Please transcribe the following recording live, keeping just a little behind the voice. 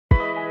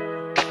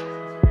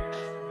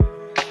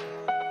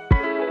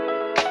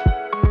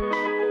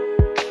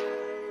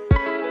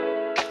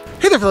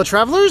there, fellow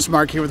travelers.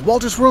 Mark here with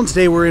Wolters World.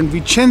 Today we're in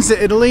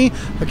Vicenza, Italy,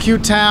 a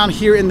cute town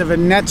here in the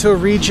Veneto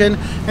region.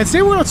 And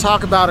today we're going to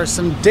talk about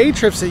some day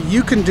trips that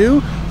you can do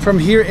from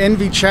here in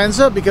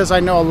Vicenza, because I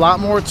know a lot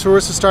more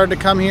tourists have started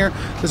to come here.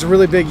 There's a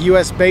really big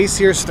US base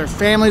here, so their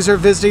families are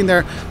visiting,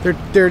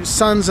 their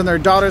sons and their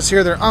daughters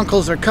here, their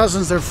uncles, their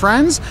cousins, their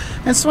friends.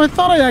 And so I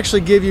thought I'd actually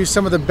give you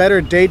some of the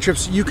better day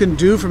trips you can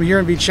do from here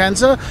in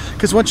Vicenza,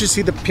 because once you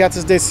see the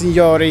Piazza dei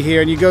Signori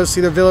here, and you go see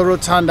the Villa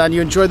Rotonda, and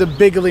you enjoy the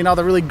Bigoli and all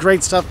the really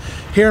great stuff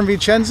here in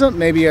Vicenza,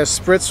 maybe a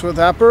spritz with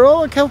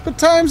Aperol a couple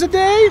times a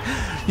day,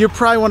 you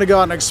probably want to go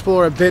out and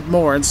explore a bit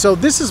more. And so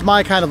this is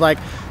my kind of like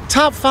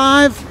top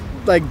 5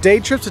 like day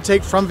trips to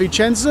take from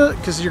Vicenza,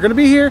 because you're going to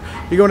be here,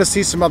 you're going to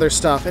see some other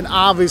stuff. And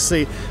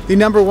obviously the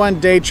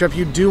 #1 day trip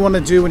you do want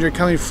to do when you're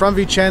coming from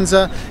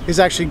Vicenza is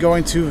actually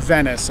going to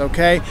Venice,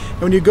 okay?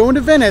 And when you go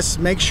into Venice,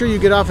 make sure you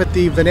get off at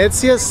the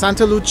Venezia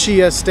Santa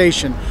Lucia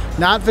station,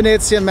 not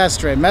Venezia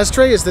Mestre.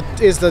 Mestre is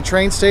the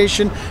train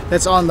station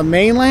that's on the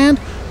mainland.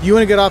 You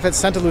want to get off at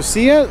Santa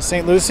Lucia,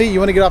 St. Lucie, you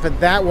want to get off at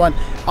that one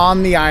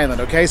on the island,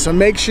 okay? So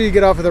make sure you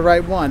get off at the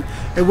right one.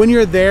 And when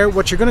you're there,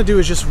 what you're going to do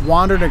is just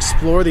wander and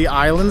explore the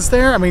islands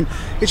there. I mean,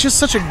 it's just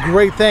such a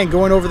great thing,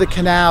 going over the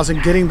canals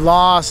and getting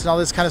lost and all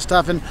this kind of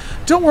stuff. And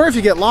don't worry if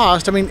you get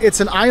lost. I mean, it's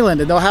an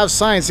island, and they'll have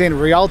signs saying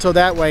Rialto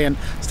that way and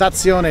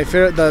Stazione,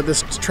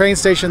 the train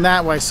station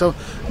that way. So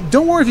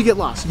don't worry if you get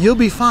lost. You'll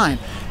be fine.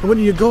 And when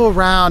you go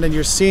around and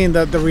you're seeing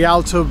the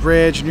Rialto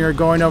Bridge and you're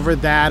going over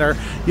that, or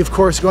you of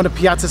course go into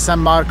Piazza San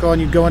Marco and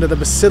you go into the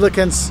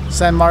Basilica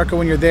San Marco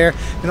when you're there,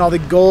 and all the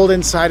gold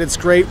inside, it's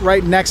great.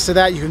 Right next to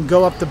that you can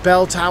go up the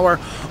bell tower,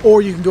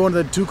 or you can go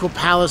into the Ducal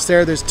Palace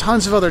there. There's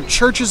tons of other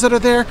churches that are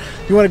there.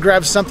 You want to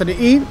grab something to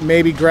eat,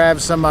 maybe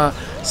grab some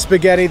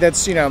spaghetti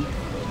that's, you know,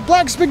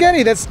 black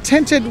spaghetti that's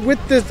tinted with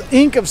the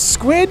ink of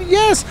squid,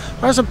 yes.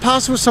 Or some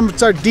pasta with some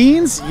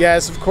sardines,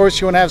 yes, of course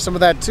you want to have some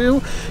of that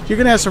too. You're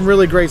gonna have some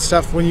really great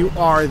stuff when you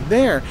are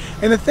there.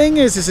 And the thing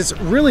is it's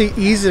really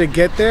easy to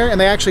get there, and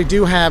they actually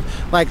do have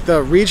like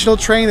the regional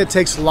train that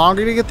takes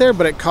longer to get there,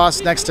 but it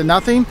costs next to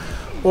nothing.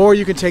 Or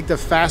you can take the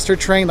faster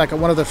train, like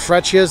one of the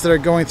Freccias that are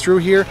going through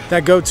here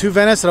that go to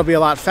Venice. It'll be a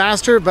lot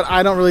faster, but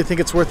I don't really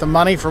think it's worth the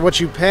money for what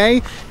you pay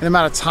and the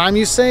amount of time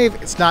you save.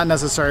 It's not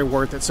necessarily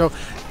worth it. So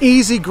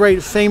easy,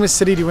 great, famous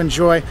city to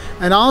enjoy.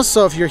 And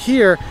also, if you're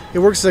here, it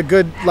works as a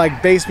good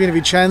like base being in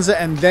Vicenza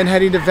and then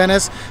heading to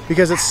Venice,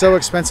 because it's so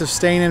expensive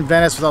staying in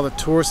Venice with all the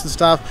tourists and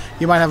stuff.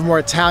 You might have more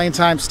Italian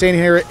time staying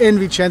here in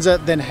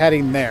Vicenza than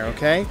heading there,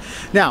 okay?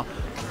 Now,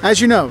 as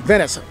you know,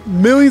 Venice,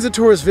 millions of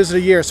tourists visit a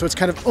year, so it's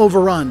kind of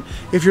overrun.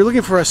 If you're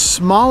looking for a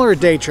smaller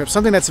day trip,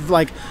 something that's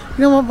like,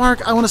 you know what,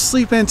 Mark, I want to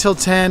sleep in until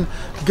 10,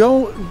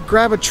 go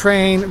grab a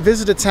train,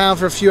 visit a town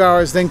for a few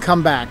hours, then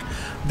come back.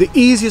 The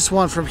easiest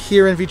one from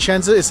here in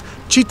Vicenza is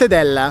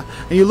Cittadella,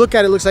 and you look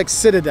at it, it looks like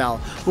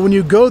Citadel. But when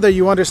you go there,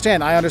 you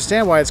understand. I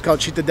understand why it's called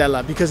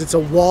Cittadella, because it's a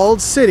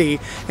walled city,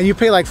 and you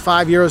pay like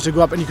 €5 to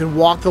go up, and you can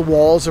walk the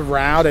walls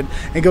around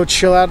and go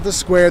chill out at the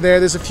square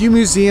there. There's a few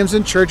museums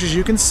and churches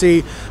you can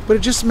see, but it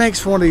just makes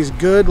for one of these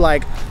good,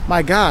 like,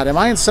 my God, am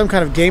I in some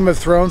kind of Game of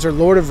Thrones or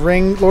Lord of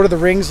the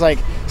Rings like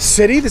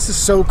city? This is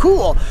so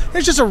cool.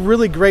 It's just a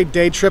really great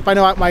day trip. I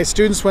know my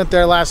students went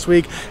there last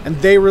week, and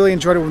they really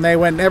enjoyed it when they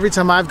went. And every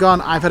time I've gone,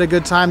 I've had a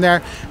good time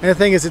there. And the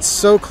thing is, it's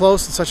so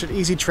close. It's such an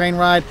easy train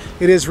ride.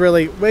 It is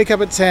really, wake up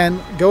at 10,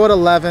 go at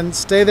 11,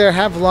 stay there,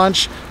 have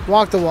lunch,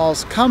 walk the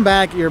walls, come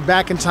back. You're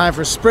back in time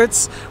for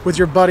spritz with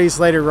your buddies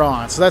later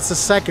on. So that's the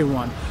second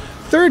one.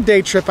 Third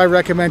day trip I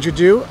recommend you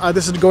do,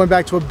 this is going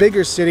back to a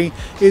bigger city,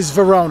 is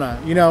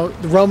Verona. You know,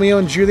 Romeo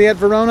and Juliet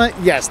Verona?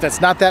 Yes, that's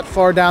not that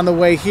far down the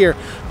way here.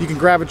 You can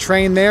grab a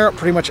train there,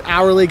 pretty much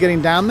hourly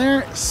getting down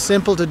there.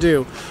 Simple to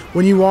do.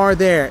 When you are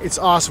there, it's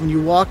awesome. When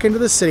you walk into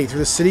the city, through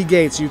the city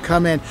gates, you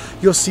come in,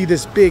 you'll see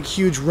this big,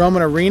 huge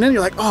Roman arena, and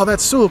you're like, oh,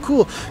 that's so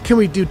cool. Can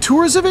we do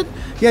tours of it?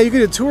 Yeah, you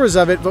can do tours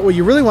of it, but what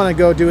you really want to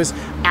go do is,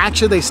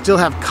 actually they still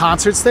have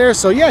concerts there.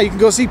 So yeah, you can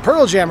go see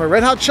Pearl Jam or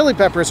Red Hot Chili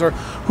Peppers or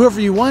whoever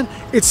you want.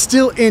 It's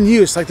still in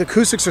use. Like, the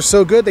acoustics are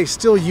so good, they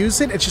still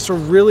use it. It's just a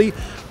really,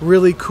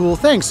 really cool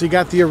thing. So you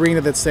got the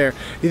arena that's there.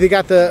 You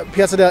got the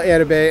Piazza del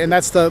Erbe, and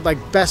that's the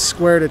like best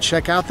square to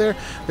check out there.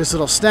 There's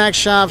little snack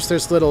shops,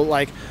 there's little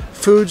like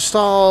food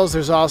stalls,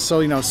 there's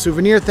also, you know,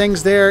 souvenir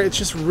things there. It's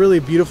just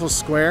really beautiful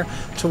square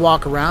to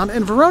walk around.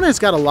 And Verona's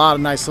got a lot of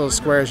nice little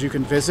squares you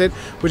can visit,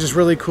 which is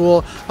really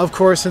cool. Of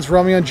course, since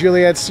Romeo and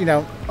Juliet's, you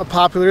know, a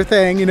popular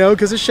thing, you know,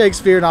 because of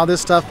Shakespeare and all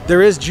this stuff,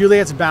 there is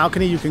Juliet's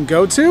balcony you can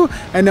go to.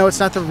 And no, it's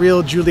not the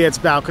real Juliet's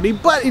balcony,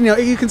 but you know,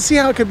 you can see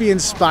how it could be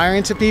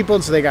inspiring to people.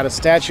 And so they got a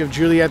statue of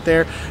Juliet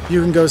there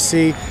you can go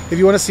see. If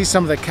you want to see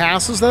some of the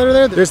castles that are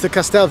there, there's the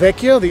Castel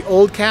Vecchio, the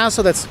old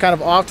castle that's kind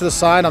of off to the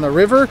side on the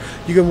river.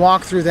 You can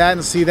walk through that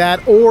and see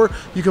that, or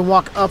you can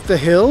walk up the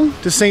hill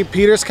to St.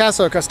 Peter's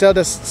Castle, or Castel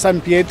de San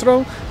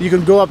Pietro. You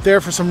can go up there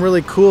for some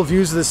really cool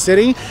views of the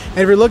city. And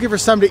if you're looking for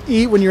something to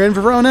eat when you're in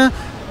Verona,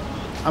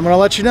 I'm going to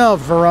let you know,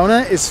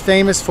 Verona is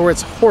famous for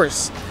its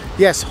horse.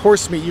 Yes,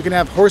 horse meat. You can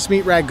have horse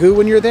meat ragu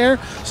when you're there.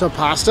 So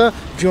pasta,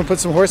 if you want to put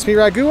some horse meat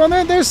ragu on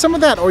there, there's some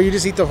of that. Or you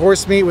just eat the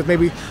horse meat with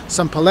maybe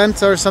some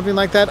polenta or something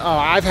like that. Oh,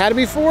 I've had it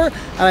before,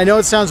 and I know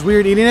it sounds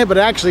weird eating it, but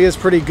it actually is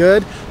pretty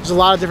good. There's a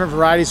lot of different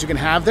varieties you can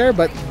have there,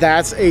 but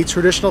that's a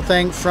traditional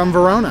thing from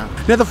Verona.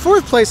 Now, the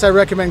fourth place I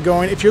recommend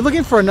going, if you're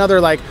looking for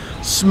another like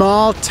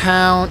small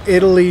town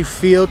Italy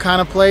feel kind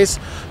of place,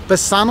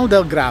 Bassano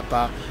del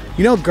Grappa.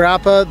 You know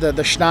grappa,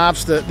 the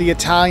schnapps, the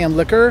Italian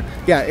liquor?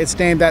 Yeah, it's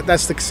named that.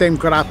 That's the same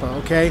grappa,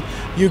 okay?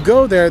 You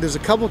go there, there's a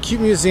couple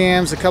cute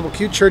museums, a couple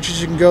cute churches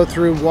you can go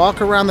through,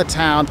 walk around the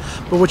town.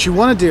 But what you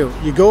want to do,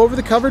 you go over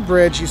the covered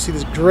bridge, you see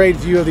this great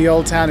view of the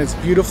old town, it's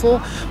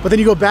beautiful. But then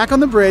you go back on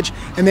the bridge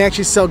and they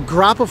actually sell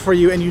grappa for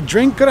you, and you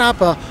drink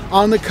grappa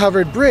on the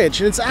covered bridge.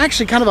 And it's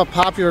actually kind of a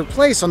popular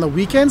place on the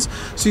weekends.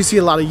 So you see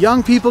a lot of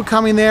young people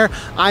coming there.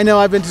 I know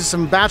I've been to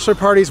some bachelor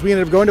parties. We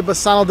ended up going to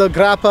Bassano del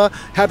Grappa,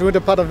 had to go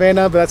to Padova,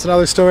 but that's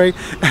another story.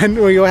 And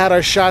we had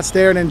our shots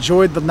there and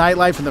enjoyed the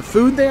nightlife and the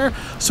food there.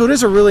 So it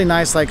is a really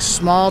nice, like,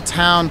 small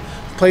town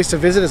place to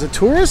visit as a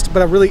tourist,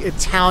 but a really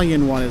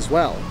Italian one as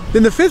well.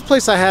 Then the fifth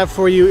place I have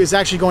for you is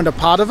actually going to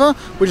Padova,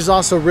 which is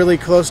also really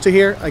close to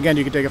here. Again,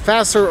 you can take a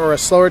faster or a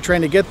slower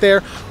train to get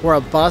there, or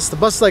a bus. The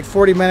bus is like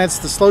 40 minutes,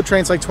 the slow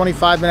train's like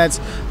 25 minutes,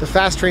 the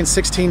fast train's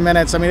 16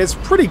 minutes. I mean, it's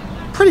pretty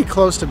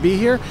close to be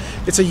here.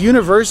 It's a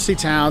university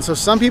town, so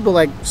some people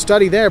like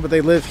study there, but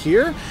they live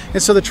here,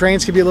 and so the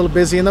trains can be a little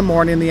busy in the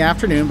morning, in the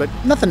afternoon, but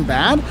nothing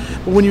bad.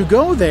 But when you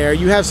go there,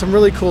 you have some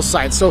really cool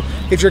sights. So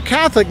if you're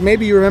Catholic,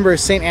 maybe you remember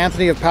St.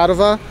 Anthony of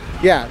Padova.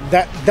 Yeah,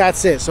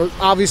 that's it. So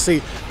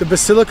obviously the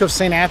Basilica of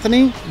St.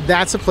 Anthony,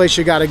 that's a place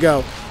you got to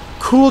go.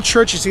 Cool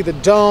church, you see the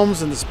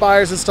domes and the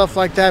spires and stuff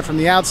like that from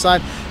the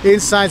outside. The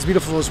inside's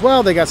beautiful as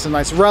well. They got some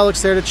nice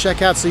relics there to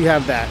check out, so you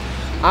have that.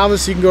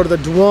 Obviously, you can go to the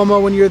Duomo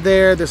when you're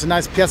there. There's a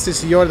nice Piazza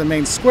Signora, the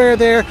main square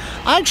there.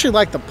 I actually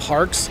like the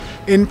parks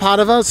in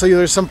Padova. So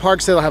there's some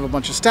parks that'll have a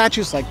bunch of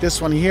statues like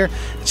this one here.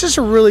 It's just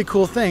a really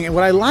cool thing. And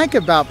what I like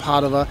about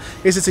Padova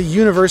is it's a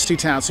university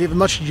town, so you have a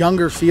much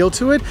younger feel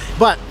to it.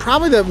 But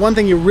probably the one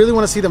thing you really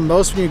want to see the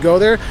most when you go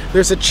there,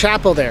 there's a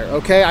chapel there,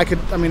 okay?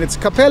 I mean, it's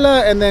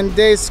Capella and then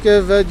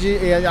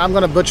I'm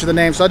going to butcher the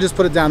name, so I'll just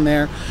put it down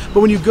there.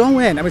 But when you go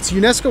in, I mean, it's a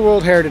UNESCO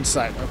World Heritage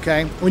Site,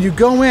 okay? When you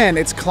go in,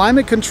 it's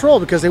climate control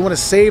because they want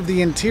to save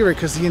the interior,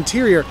 because the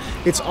interior,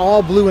 it's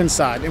all blue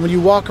inside. And when you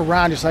walk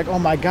around, you're just like, oh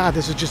my God,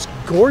 this is just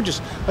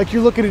gorgeous. Like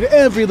you're looking at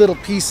every little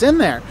piece in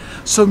there.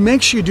 So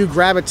make sure you do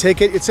grab a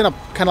ticket. It's in a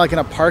kind of like in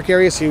a park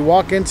area, so you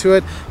walk into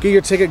it, get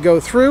your ticket, go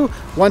through.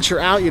 Once you're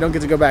out, you don't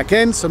get to go back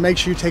in, so make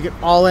sure you take it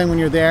all in when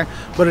you're there,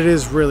 but it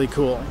is really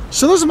cool.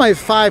 So those are my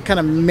 5 kind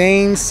of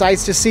main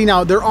sites to see.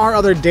 Now, there are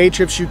other day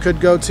trips you could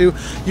go to.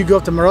 You go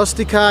up to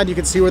Marostica, and you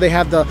can see where they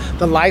have the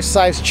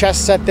life-size chess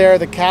set there,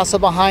 the castle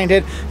behind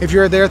it. If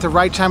you're there at the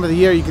right time of the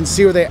year, you can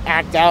see where they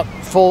act out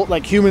full,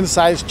 like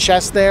human-sized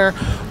chess there.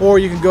 Or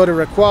you can go to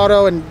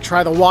Requaro and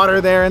try the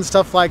water there and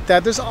stuff like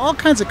that. There's all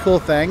kinds of cool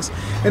things.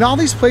 And all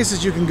these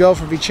places you can go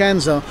from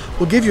Vicenza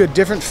will give you a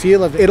different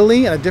feel of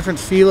Italy and a different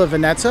feel of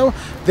Veneto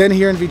than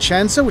here in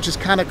Vicenza, which is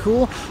kind of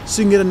cool.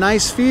 So you can get a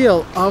nice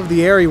feel of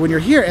the area when you're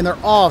here, and they're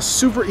all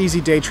super easy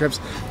day trips.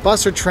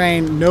 Bus or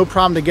train, no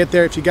problem to get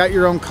there. If you got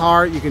your own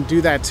car, you can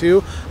do that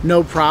too,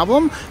 no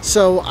problem.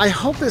 So I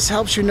hope this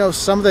helps you know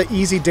some of the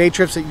easy day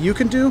trips that you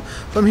can do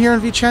from here in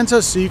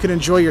Vicenza, so you can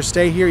enjoy your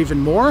stay here even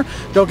more.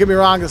 Don't get me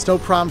wrong, there's no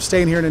problem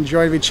staying here and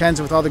enjoying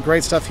Vicenza with all the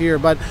great stuff here,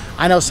 but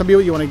I know some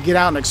people, you want to get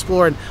out and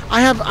explore, and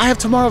I have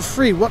tomorrow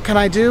free. What can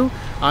I do?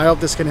 I hope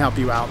this can help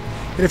you out.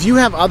 And if you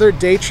have other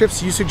day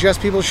trips you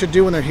suggest people should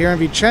do when they're here in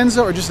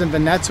Vicenza or just in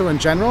Veneto in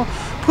general,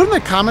 put in the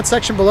comment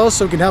section below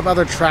so we can help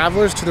other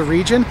travelers to the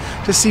region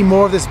to see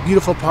more of this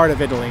beautiful part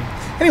of Italy.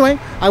 Anyway,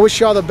 I wish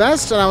you all the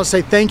best, and I will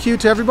say thank you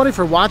to everybody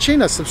for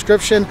watching. A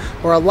subscription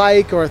or a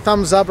like or a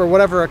thumbs up or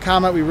whatever, a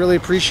comment, we really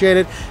appreciate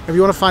it. If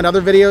you want to find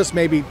other videos,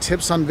 maybe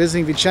tips on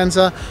visiting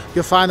Vicenza,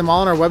 you'll find them all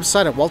on our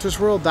website at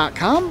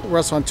woltersworld.com. We're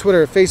also on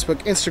Twitter,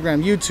 Facebook,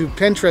 Instagram, YouTube,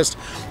 Pinterest,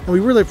 and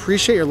we really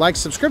appreciate your likes,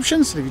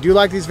 subscriptions. And if you do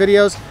like these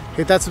videos,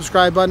 hit that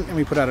subscribe button, and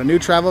we put out a new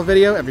travel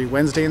video every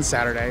Wednesday and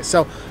Saturday.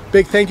 So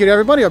big thank you to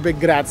everybody, a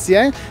big grazie,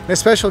 and a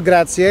special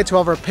grazie to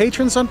all of our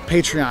patrons on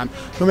Patreon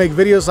who make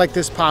videos like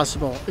this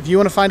possible. If you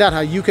want to find out how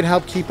you can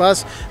help keep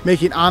us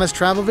making honest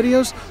travel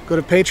videos, go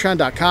to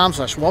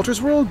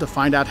patreon.com/woltersworld to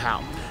find out how.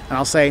 And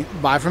I'll say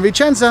bye from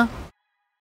Vicenza.